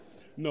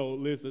No,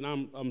 listen,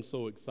 I'm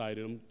so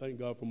excited. Thank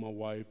God for my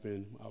wife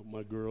and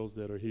my girls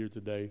that are here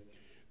today.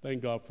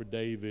 Thank God for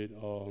David,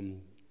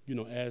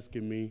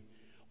 asking me.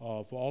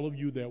 For all of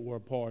you that were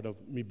a part of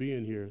me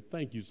being here,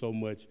 thank you so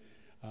much.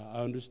 I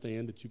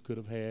understand that you could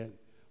have had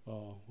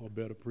a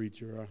better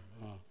preacher,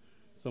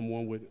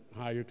 someone with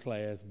higher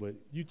class, but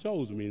you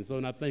chose me, and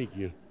so I thank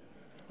you.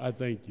 I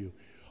thank you.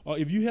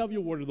 If you have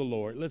your word of the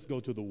Lord, let's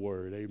go to the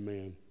word.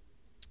 Amen.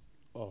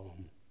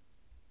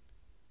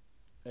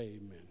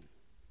 Amen.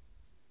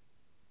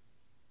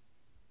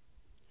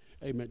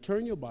 Amen.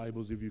 Turn your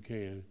Bibles, if you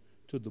can,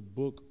 to the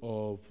book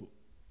of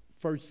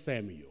 1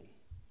 Samuel.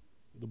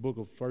 The book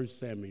of 1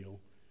 Samuel,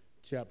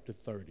 chapter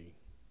 30.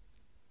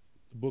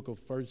 The book of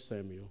 1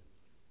 Samuel,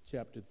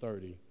 chapter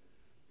 30.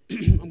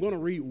 I'm going to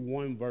read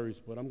one verse,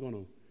 but I'm going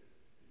to,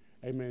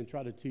 amen,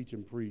 try to teach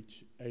and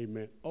preach.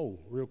 Amen. Oh,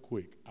 real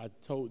quick, I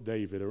told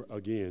David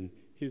again,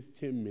 his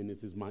 10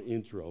 minutes is my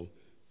intro.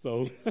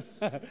 So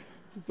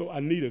so I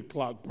need a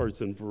clock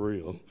person for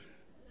real.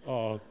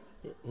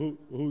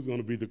 Who's going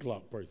to be the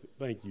clock person?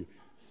 Thank you.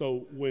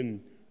 So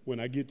when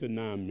I get to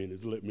 9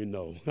 minutes, let me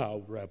know.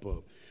 I'll wrap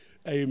up.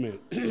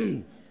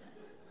 Amen.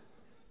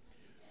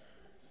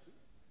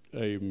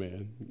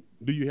 Amen.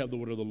 Do you have the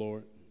word of the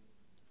Lord?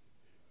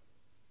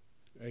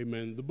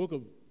 Amen. The book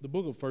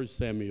of 1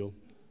 Samuel,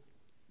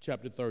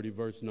 chapter 30,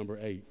 verse number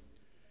 8.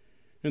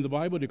 And the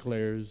Bible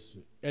declares,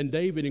 "And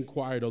David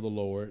inquired of the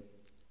Lord,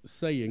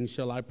 saying,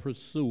 Shall I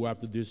pursue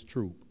after this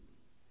troop?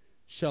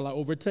 Shall I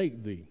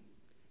overtake thee?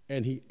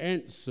 And he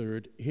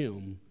answered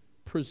him,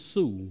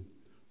 Pursue,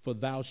 for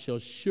thou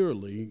shalt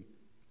surely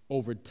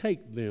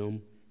overtake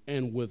them,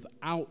 and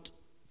without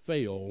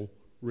fail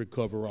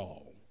recover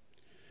all."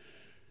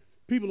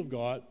 People of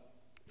God,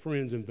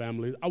 friends and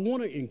family, I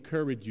want to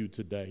encourage you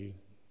today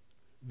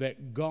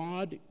that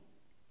God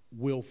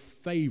will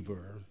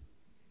favor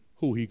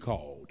who he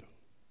called.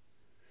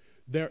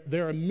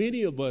 There are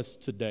many of us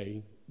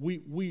today,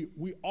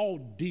 we all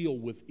deal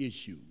with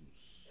issues.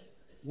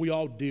 We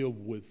all deal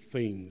with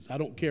things. I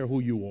don't care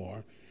who you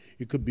are.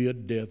 It could be a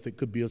death. It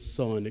could be a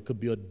son. It could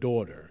be a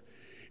daughter.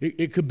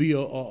 It could be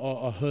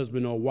a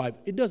husband or a wife.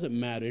 It doesn't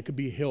matter. It could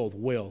be health,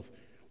 wealth.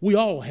 We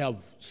all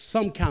have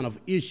some kind of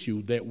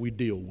issue that we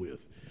deal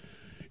with.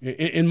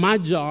 And my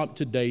job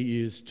today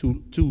is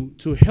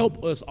to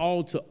help us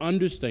all to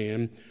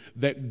understand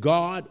that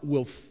God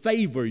will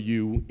favor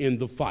you in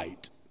the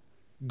fight.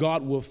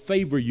 God will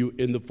favor you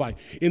in the fight.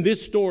 In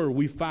this story,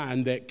 we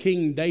find that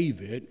King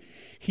David,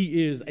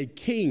 he is a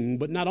king,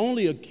 but not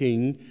only a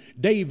king.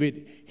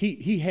 David,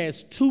 he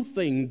has two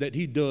things that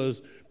he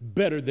does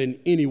better than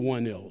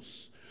anyone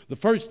else. The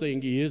first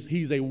thing is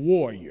he's a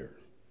warrior.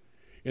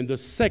 And the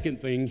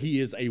second thing, he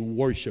is a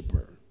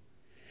worshiper.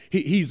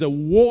 He's a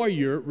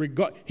warrior.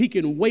 He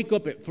can wake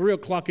up at 3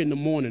 o'clock in the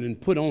morning and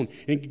put on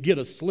and get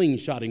a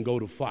slingshot and go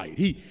to fight.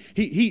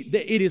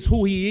 It is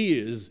who he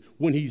is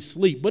when he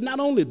sleeps. But not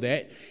only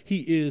that, he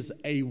is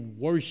a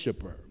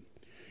worshiper.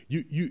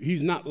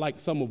 He's not like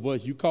some of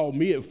us. You call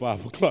me at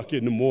 5 o'clock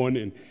in the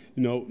morning.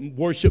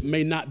 Worship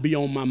may not be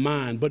on my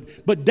mind.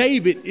 But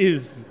David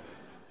he's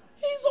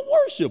a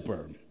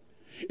worshiper.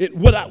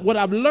 What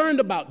I've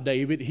learned about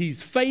David,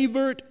 he's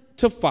favored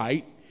to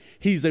fight.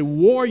 He's a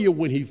warrior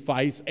when he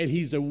fights, and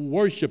he's a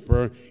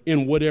worshiper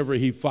in whatever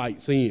he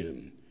fights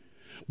in.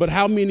 But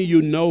how many of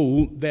you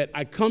know that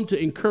I come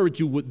to encourage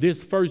you with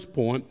this first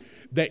point,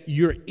 that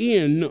you're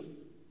in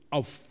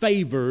a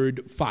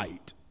favored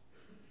fight?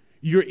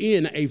 You're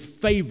in a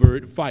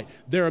favored fight.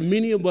 There are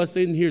many of us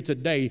in here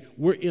today,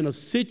 we're in a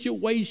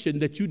situation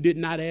that you did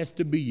not ask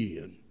to be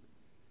in.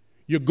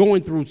 You're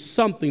going through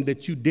something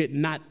that you did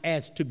not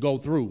ask to go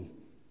through.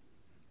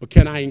 But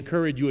can I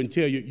encourage you and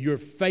tell you, you're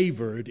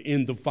favored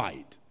in the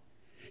fight.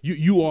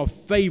 You are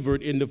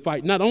favored in the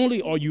fight. Not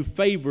only are you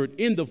favored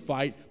in the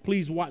fight,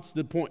 please watch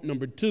the point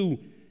number 2,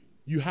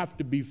 you have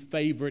to be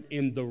favored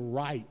in the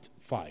right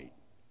fight.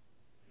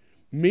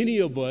 Many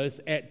of us,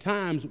 at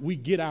times, we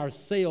get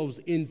ourselves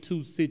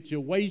into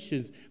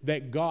situations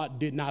that God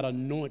did not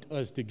anoint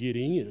us to get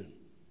in.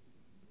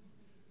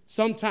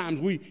 Sometimes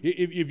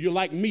if you're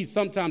like me,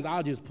 sometimes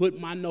I'll just put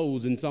my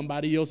nose in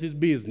somebody else's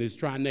business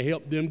trying to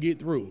help them get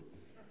through.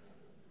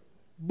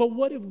 But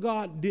what if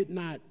God did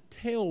not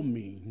tell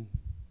me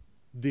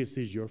this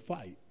is your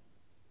fight?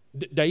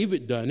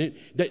 David done it.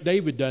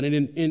 David done it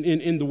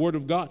in the Word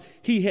of God.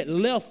 He had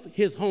left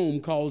his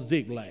home called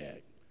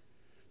Ziklag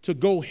to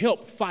go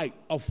help fight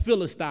a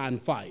Philistine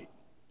fight.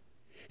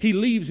 He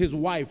leaves his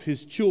wife,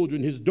 his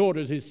children, his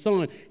daughters, his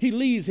son. He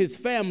leaves his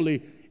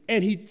family,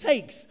 and he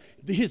takes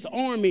his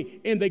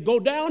army, and they go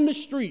down the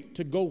street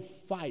to go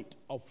fight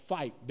a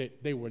fight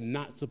that they were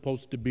not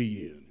supposed to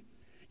be in.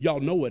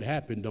 Y'all know what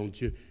happened, don't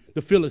you?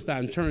 The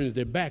Philistine turns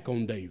their back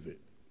on David.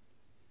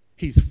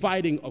 He's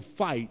fighting a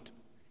fight,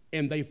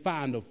 and they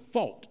find a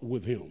fault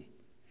with him.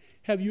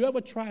 Have you ever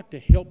tried to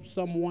help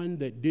someone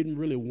that didn't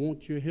really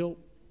want your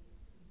help?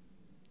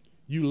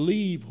 You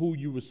leave who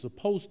you were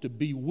supposed to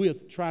be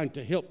with trying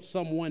to help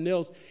someone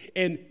else,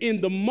 and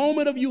in the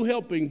moment of you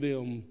helping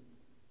them,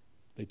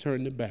 they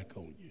turn their back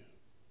on you.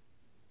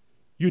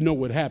 You know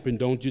what happened,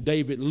 don't you?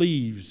 David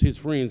leaves his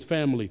friend's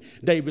family.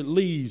 David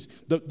leaves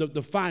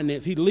the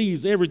finance. He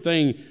leaves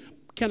everything.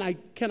 Can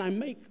I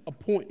make a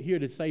point here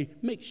to say,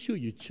 make sure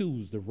you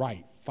choose the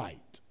right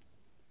fight.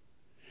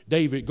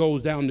 David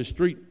goes down the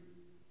street,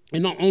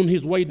 and on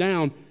his way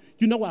down,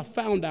 I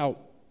found out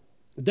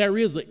there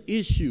is an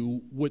issue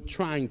with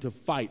trying to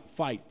fight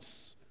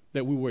fights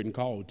that we weren't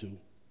called to.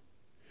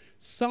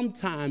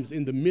 Sometimes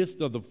in the midst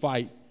of the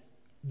fight,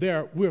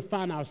 we'll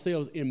find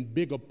ourselves in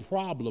bigger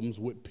problems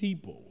with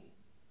people,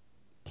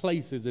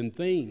 places, and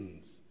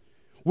things.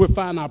 We'll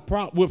find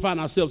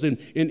ourselves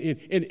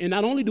in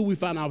not only do we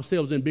find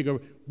ourselves in bigger,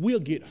 we'll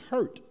get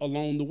hurt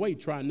along the way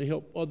trying to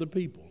help other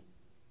people.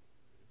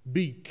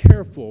 Be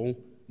careful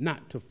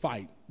not to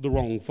fight the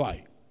wrong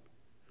fight.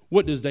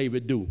 What does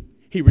David do?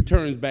 He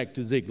returns back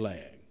to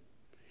Ziklag.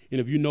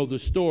 And if you know the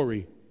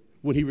story,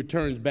 when he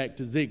returns back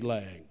to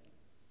Ziklag,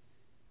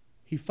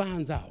 he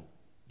finds out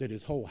that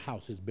his whole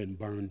house has been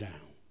burned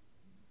down.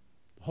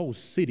 The whole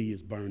city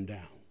is burned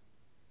down.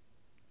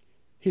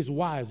 His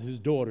wives,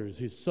 his daughters,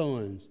 his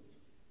sons,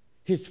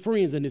 his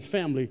friends, and his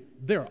family,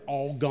 they're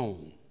all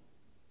gone.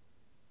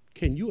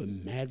 Can you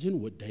imagine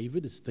what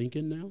David is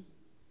thinking now?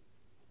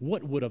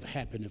 What would have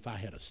happened if I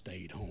had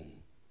stayed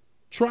home?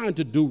 Trying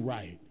to do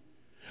right.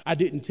 I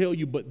didn't tell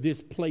you, but this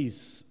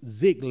place,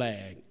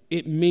 Ziklag,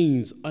 it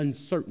means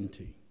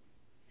uncertainty.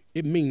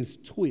 It means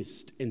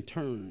twists and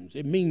turns.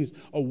 It means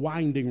a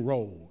winding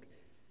road.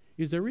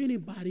 Is there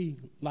anybody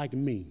like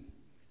me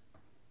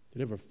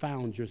that ever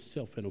found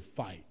yourself in a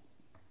fight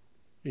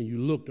and you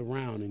looked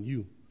around and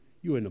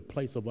you're in a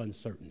place of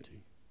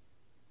uncertainty?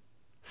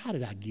 How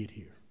did I get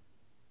here?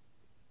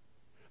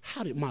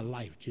 How did my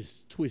life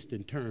just twist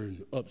and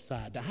turn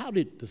upside down? How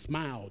did the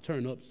smile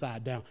turn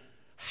upside down?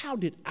 How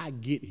did I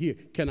get here?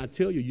 Can I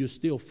tell you, you're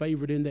still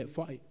favored in that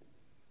fight?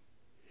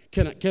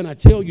 Can I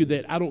tell you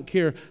that I don't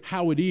care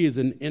how it is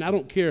and I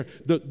don't care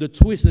the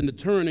twist and the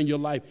turn in your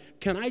life.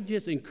 Can I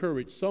just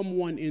encourage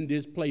someone in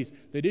this place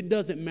that it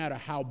doesn't matter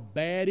how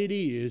bad it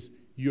is,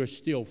 you're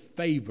still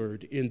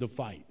favored in the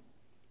fight.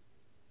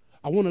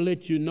 I want to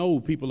let you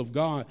know, people of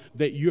God,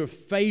 that you're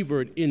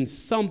favored in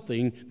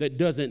something that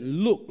doesn't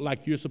look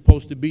like you're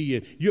supposed to be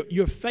in.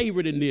 You're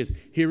favored in this.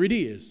 Here it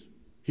is.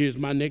 Here's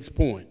my next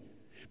point.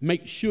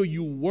 Make sure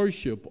you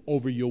worship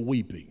over your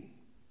weeping.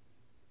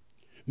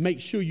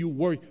 Make sure you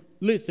worship.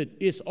 Listen,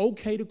 it's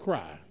okay to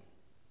cry,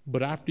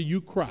 but after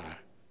you cry,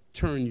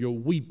 turn your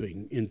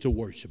weeping into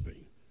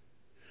worshiping.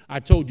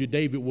 I told you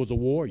David was a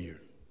warrior,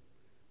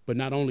 but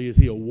not only is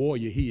he a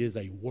warrior, he is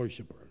a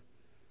worshiper.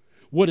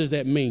 What does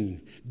that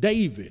mean?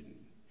 David,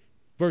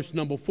 verse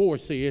number 4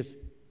 says,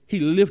 he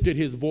lifted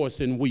his voice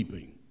in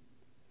weeping.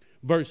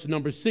 Verse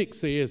number 6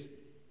 says,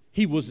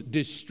 he was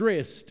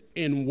distressed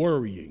and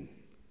worrying.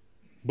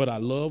 But I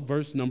love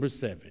verse number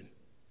 7.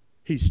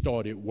 He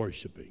started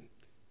worshiping.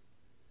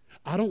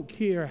 I don't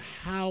care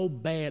how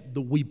bad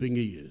the weeping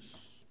is.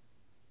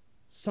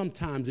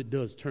 Sometimes it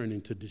does turn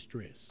into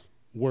distress,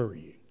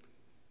 worrying.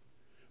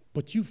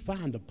 But you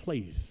find a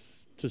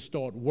place to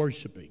start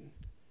worshiping.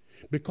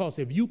 Because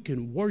if you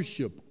can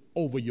worship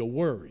over your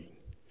worry,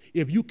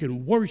 if you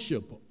can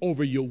worship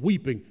over your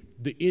weeping,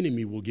 the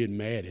enemy will get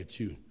mad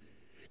at you.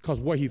 Because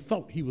where he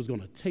thought he was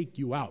going to take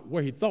you out,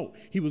 where he thought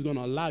he was going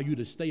to allow you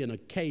to stay in a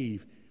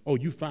cave,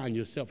 you find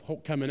yourself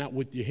coming out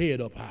with your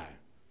head up high.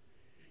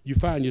 You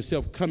find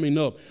yourself coming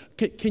up.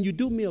 Can you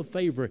do me a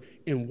favor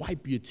and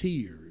wipe your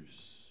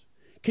tears?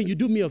 Can you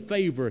do me a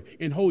favor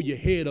and hold your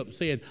head up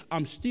saying,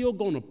 I'm still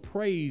going to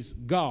praise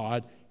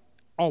God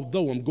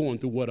although I'm going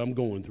through what I'm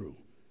going through.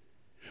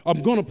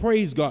 I'm going to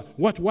praise God.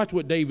 Watch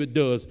what David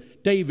does.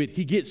 David,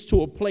 he gets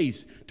to a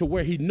place to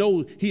where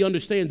he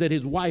understands that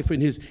his wife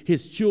and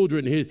his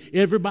children,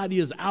 everybody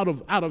is out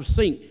of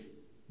sync.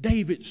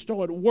 David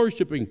started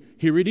worshiping.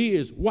 Here it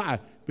is. Why?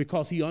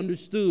 Because he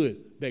understood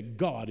that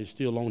God is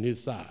still on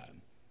his side.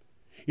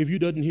 If you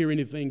doesn't hear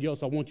anything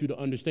else, I want you to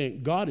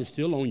understand God is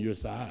still on your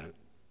side.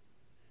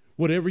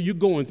 Whatever you're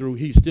going through,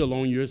 he's still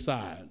on your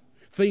side.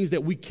 Things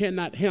that we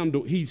cannot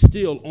handle, he's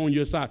still on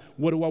your side.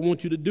 What do I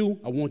want you to do?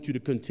 I want you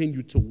to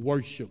continue to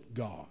worship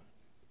God.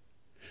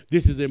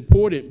 This is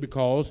important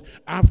because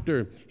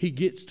after he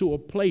gets to a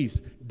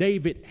place,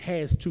 David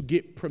has to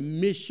get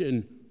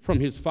permission from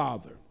his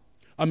father.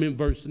 I'm in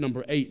verse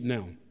number 8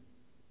 now.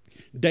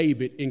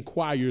 David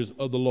inquires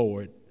of the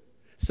Lord,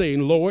 saying,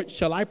 Lord,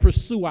 shall I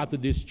pursue after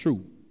this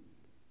truth?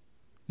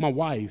 My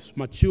wife,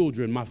 my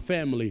children, my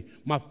family,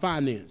 my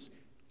finance,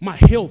 my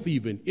health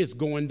even is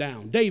going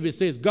down. David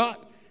says, God,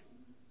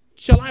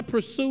 shall I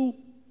pursue?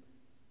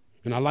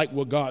 And I like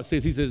what God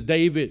says. He says,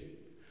 David,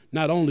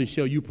 not only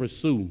shall you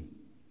pursue,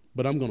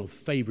 but I'm going to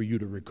favor you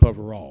to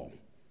recover all.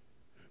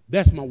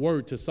 That's my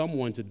word to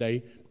someone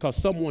today, because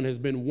someone has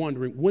been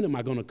wondering, when am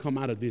I going to come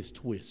out of this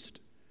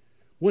twist?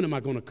 When am I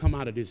going to come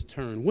out of this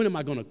turn? When am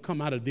I going to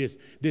come out of this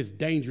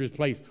dangerous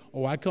place?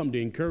 I come to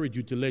encourage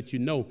you, to let you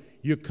know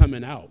you're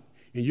coming out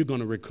and you're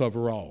going to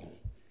recover all.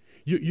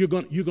 You're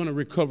going to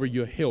recover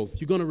your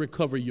health. You're going to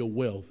recover your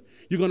wealth.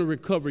 You're going to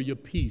recover your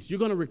peace. You're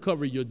going to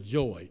recover your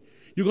joy.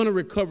 You're going to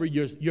recover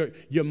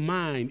your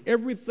mind.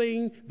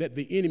 Everything that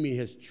the enemy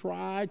has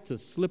tried to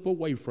slip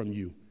away from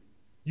you,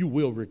 you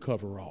will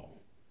recover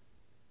all.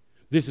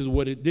 This is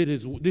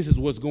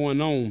what's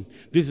going on.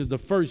 This is the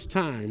first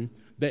time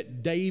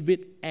that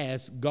David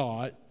asked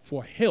God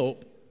for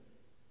help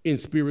in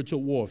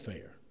spiritual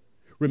warfare.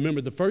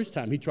 Remember, the first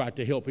time he tried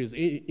to help his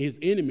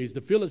enemies,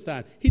 the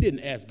Philistines, he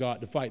didn't ask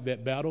God to fight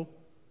that battle.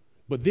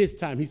 But this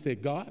time he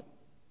said, God,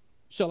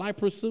 shall I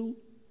pursue?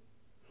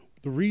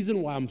 The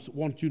reason why I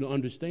want you to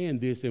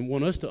understand this and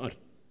want us to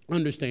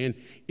understand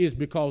is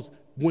because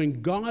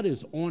when God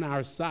is on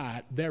our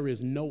side, there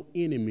is no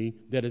enemy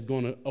that is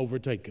going to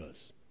overtake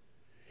us.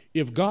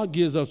 If God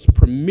gives us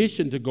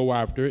permission to go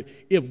after it,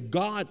 if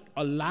God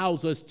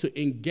allows us to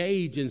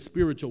engage in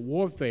spiritual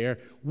warfare,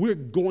 we're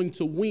going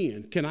to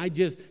win. Can I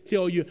just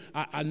tell you,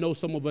 I know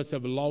some of us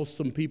have lost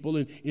some people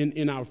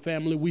in our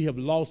family. We have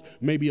lost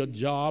maybe a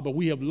job, or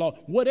we have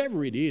lost,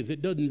 whatever it is,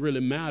 it doesn't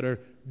really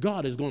matter.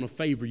 God is going to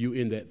favor you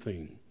in that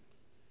thing.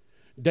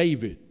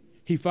 David,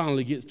 he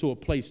finally gets to a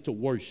place to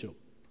worship.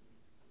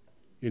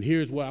 And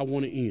here's where I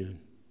want to end.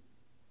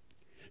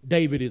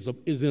 David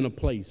is in a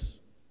place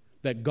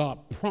that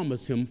God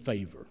promised him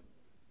favor.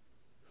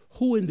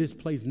 Who in this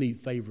place need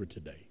favor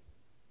today?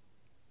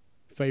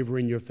 Favor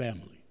in your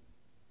family.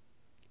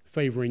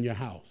 Favor in your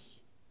house.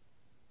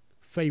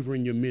 Favor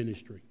in your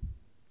ministry.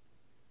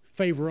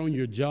 Favor on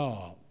your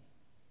job.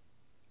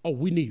 Oh,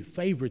 we need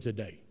favor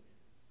today.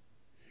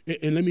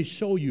 And let me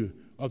show you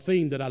a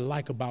thing that I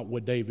like about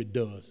what David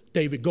does.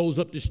 David goes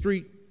up the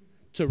street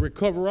to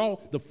recover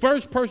all. The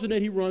first person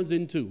that he runs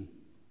into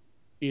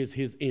is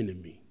his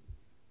enemy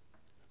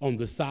on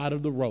the side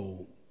of the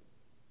road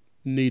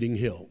needing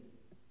help.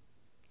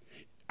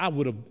 I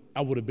would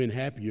have been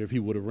happier if he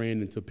would have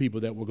ran into people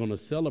that were going to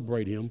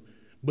celebrate him,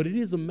 but it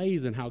is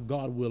amazing how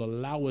God will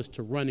allow us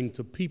to run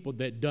into people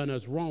that done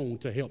us wrong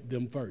to help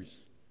them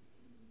first.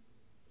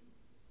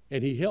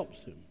 And he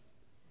helps him.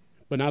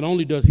 But not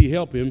only does he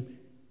help him,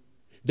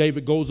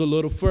 David goes a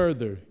little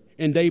further,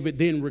 and David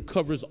then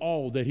recovers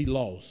all that he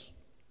lost.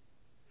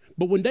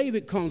 But when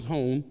David comes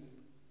home,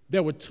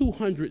 there were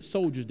 200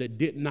 soldiers that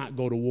did not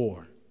go to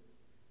war.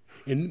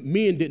 And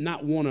men did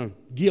not want to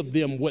give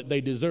them what they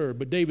deserved.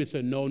 But David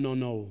said,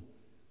 no.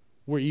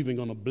 We're even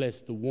going to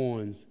bless the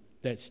ones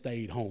that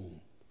stayed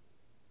home.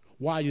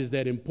 Why is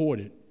that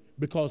important?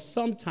 Because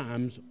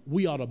sometimes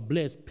we ought to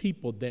bless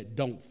people that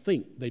don't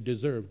think they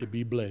deserve to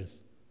be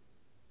blessed.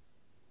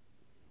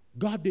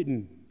 God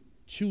didn't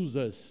choose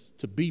us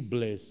to be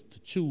blessed, to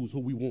choose who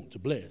we want to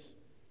bless.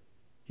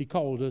 He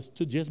called us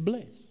to just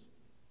bless.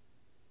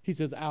 He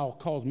says, I'll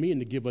cause men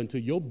to give unto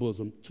your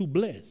bosom to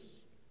bless.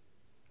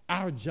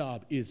 Our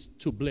job is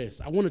to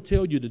bless. I want to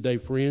tell you today,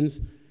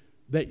 friends,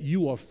 that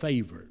you are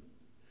favored.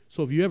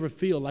 So if you ever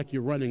feel like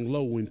you're running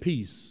low in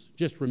peace,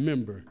 just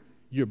remember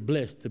you're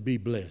blessed to be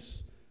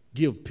blessed.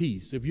 Give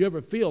peace. If you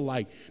ever feel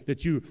like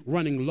that you're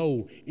running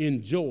low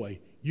in joy,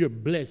 you're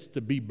blessed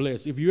to be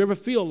blessed. If you ever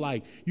feel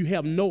like you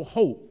have no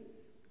hope,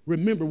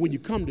 remember when you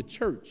come to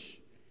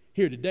church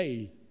here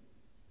today,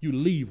 you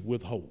leave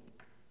with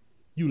hope.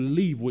 You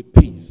leave with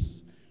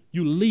peace.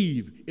 You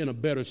leave in a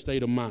better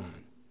state of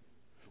mind.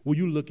 Will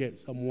you look at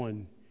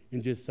someone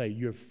and just say,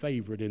 you're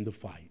favored in the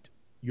fight.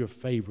 You're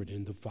favored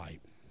in the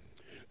fight.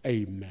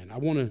 Amen. I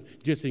want to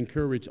just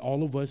encourage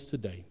all of us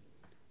today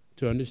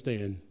to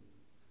understand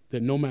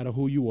that no matter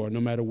who you are, no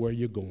matter where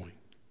you're going,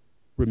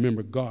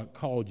 remember God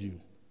called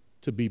you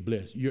to be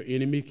blessed. Your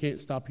enemy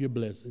can't stop your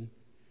blessing.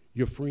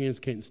 Your friends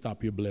can't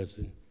stop your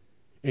blessing.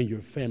 And your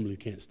family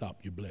can't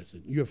stop your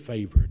blessing. You're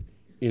favored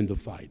in the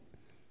fight.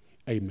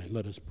 Amen.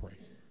 Let us pray.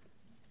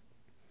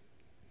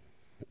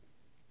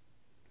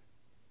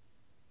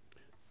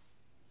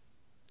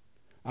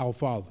 Our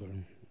Father,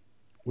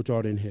 which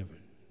art in heaven,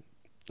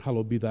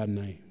 hallowed be thy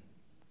name.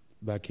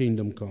 Thy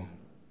kingdom come,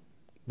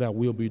 thy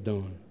will be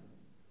done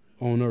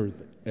on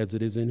earth as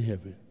it is in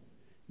heaven.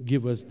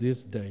 Give us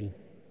this day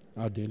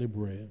our daily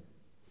bread.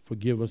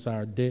 Forgive us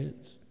our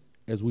debts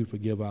as we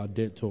forgive our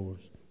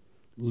debtors.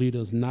 Lead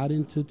us not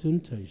into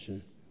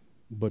temptation,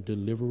 but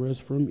deliver us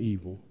from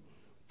evil.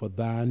 For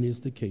thine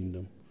is the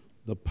kingdom,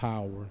 the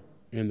power,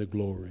 and the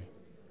glory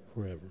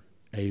forever.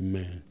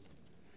 Amen.